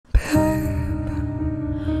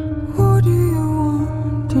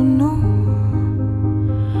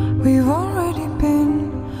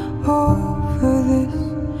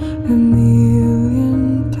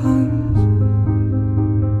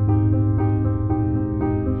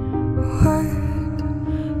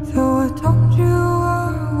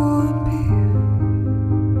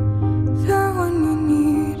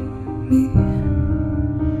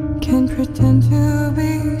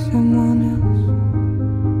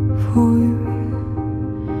for you.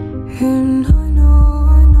 And I know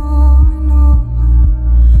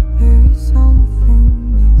there is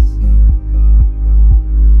something missing,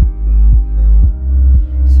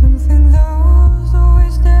 something that was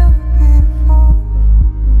always there before.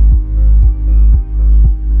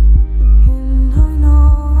 And I know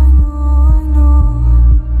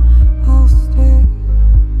I'll still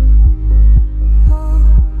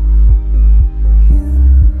love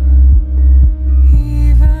you,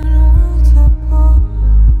 even worlds apart.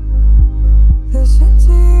 The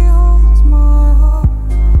city holds my heart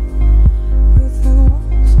within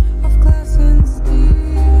walls of glass and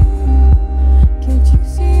steel. Can't you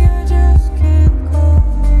see I just can't go?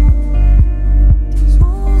 These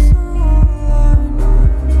walls are all I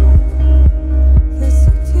know. The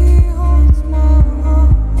city holds my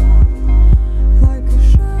heart like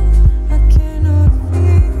a shell I cannot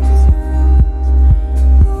feel. Surrounds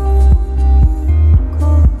all you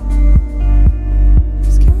go.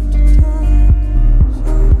 Scared to touch.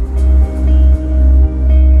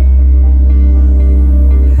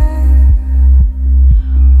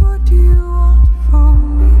 What do you want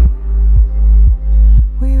from me?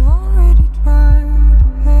 We've already tried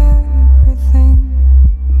everything.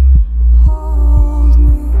 Hold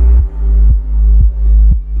me.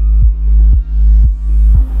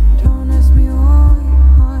 Don't ask me why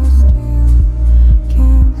I still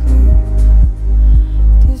can't leave.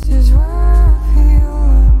 This is where I feel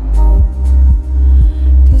at home.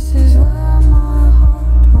 This is where my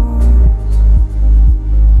heart always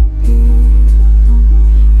belongs.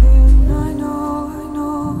 And I know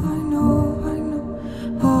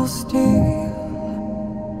I'll still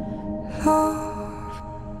love